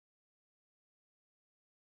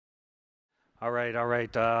All right.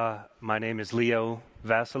 My name is Leo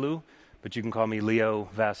Vasiliou, but you can call me Leo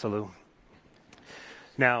Vasiliou.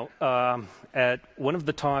 Now, at one of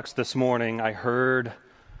the talks this morning, I heard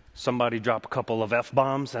somebody drop a couple of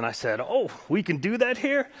F-bombs, and I said, oh, we can do that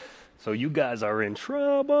here? So you guys are in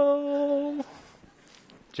trouble.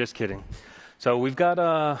 Just kidding. So we've got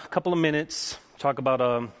a couple of minutes, talk about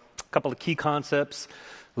a couple of key concepts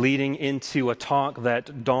leading into a talk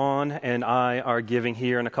that Dawn and I are giving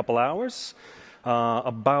here in a couple hours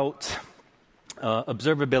about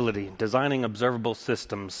observability, designing observable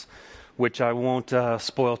systems, which I won't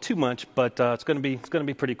spoil too much, but it's going to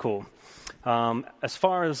be pretty cool. As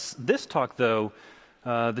far as this talk, though,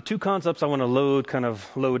 the two concepts I want to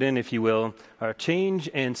load in, if you will, are change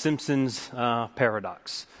and Simpson's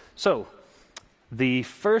paradox. So, the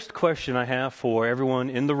first question I have for everyone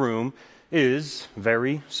in the room is,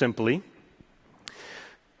 very simply,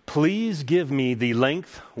 please give me the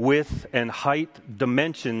length, width, and height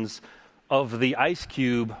dimensions of the ice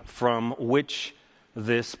cube from which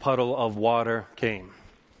this puddle of water came.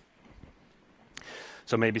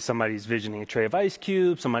 So maybe somebody's visioning a tray of ice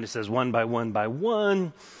cubes, somebody says 1 by 1 by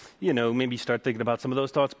 1, maybe you start thinking about some of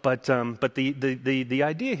those thoughts, but the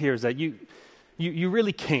idea here is that you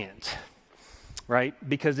really can't, right?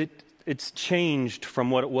 Because it's changed from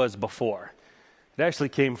what it was before. It actually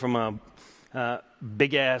came from a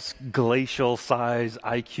big-ass glacial-size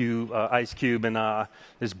ice cube in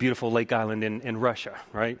this beautiful lake island in Russia,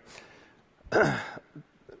 right?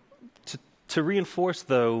 To reinforce,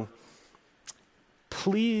 though,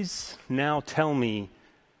 please now tell me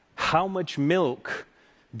how much milk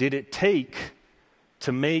did it take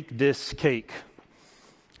to make this cake?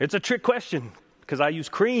 It's a trick question because I use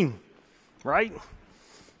cream, right?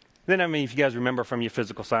 Then, if you guys remember from your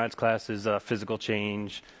physical science classes, physical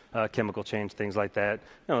change, chemical change, things like that,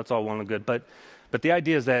 it's all well and good. But the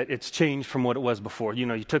idea is that it's changed from what it was before.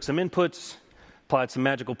 You took some inputs, applied some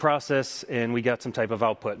magical process, and we got some type of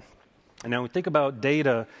output. And now we think about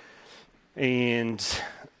data and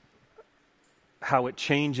how it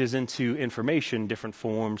changes into information, different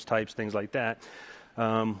forms, types, things like that.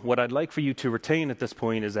 What I'd like for you to retain at this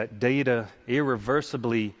point is that data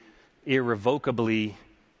irreversibly, irrevocably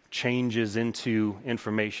changes into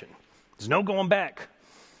information. There's no going back.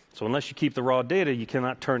 So unless you keep the raw data, you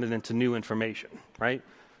cannot turn it into new information, right?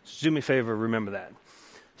 So do me a favor, remember that.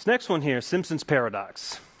 This next one here, Simpson's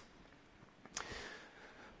paradox.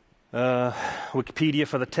 Wikipedia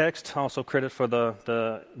for the text, also credit for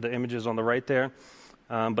the images on the right there.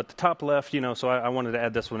 But the top left, so I wanted to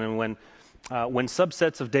add this one in. When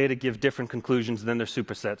subsets of data give different conclusions, then they're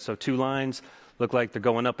supersets. So two lines look like they're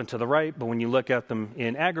going up and to the right, but when you look at them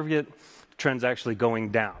in aggregate, the trend's actually going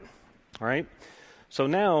down, all right? So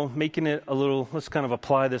now, making it a little, let's kind of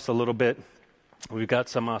apply this a little bit. We've got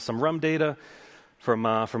some RUM data from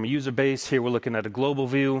a user base. Here we're looking at a global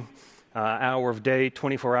view, hour of day,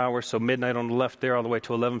 24 hours, so midnight on the left there, all the way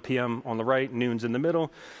to 11 p.m. on the right, noon's in the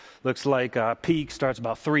middle. Looks like peak starts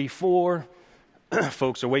about 3, 4.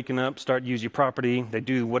 Folks are waking up, start to use your property. They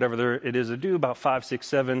do whatever it is they do, about 5, 6,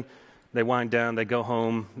 7. They wind down, they go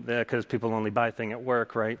home, because people only buy things at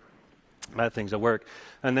work, right? Buy things at work.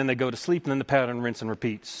 And then they go to sleep, and then the pattern rinse and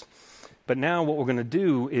repeats. But now what we're going to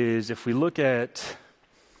do is, if we look at,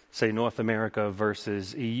 say, North America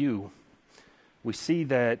versus EU, we see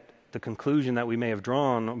that the conclusion that we may have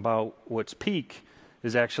drawn about what's peak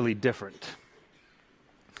is actually different.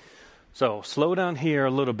 So slow down here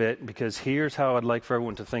a little bit, because here's how I'd like for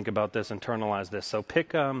everyone to think about this, internalize this. So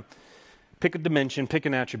pick a dimension, pick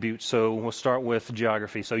an attribute. So we'll start with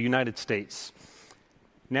geography. So United States.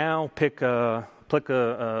 Now pick a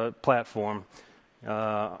platform,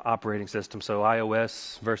 operating system. So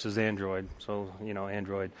iOS versus Android. So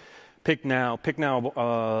Android. Pick now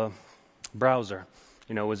browser.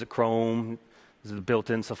 Is it Chrome? Is it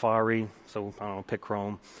built-in Safari? So I don't know. Pick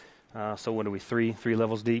Chrome. So what are we? Three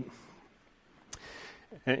levels deep.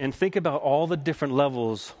 And think about all the different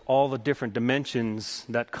levels, all the different dimensions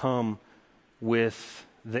that come with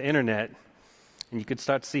the internet, and you could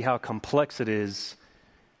start to see how complex it is.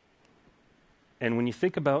 And when you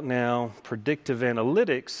think about now predictive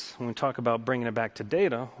analytics, when we talk about bringing it back to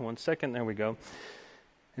data, 1 second, there we go.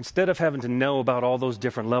 Instead of having to know about all those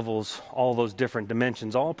different levels, all those different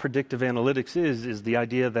dimensions, all predictive analytics is the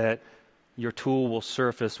idea that your tool will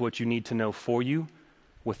surface what you need to know for you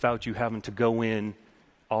without you having to go in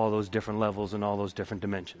all those different levels and all those different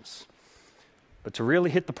dimensions. But to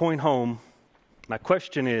really hit the point home, my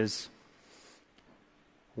question is,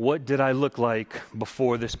 what did I look like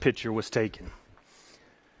before this picture was taken?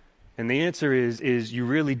 And the answer is you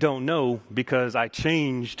really don't know, because I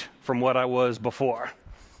changed from what I was before.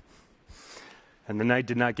 And the night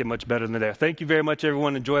did not get much better than there. Thank you very much,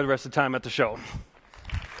 everyone. Enjoy the rest of the time at the show.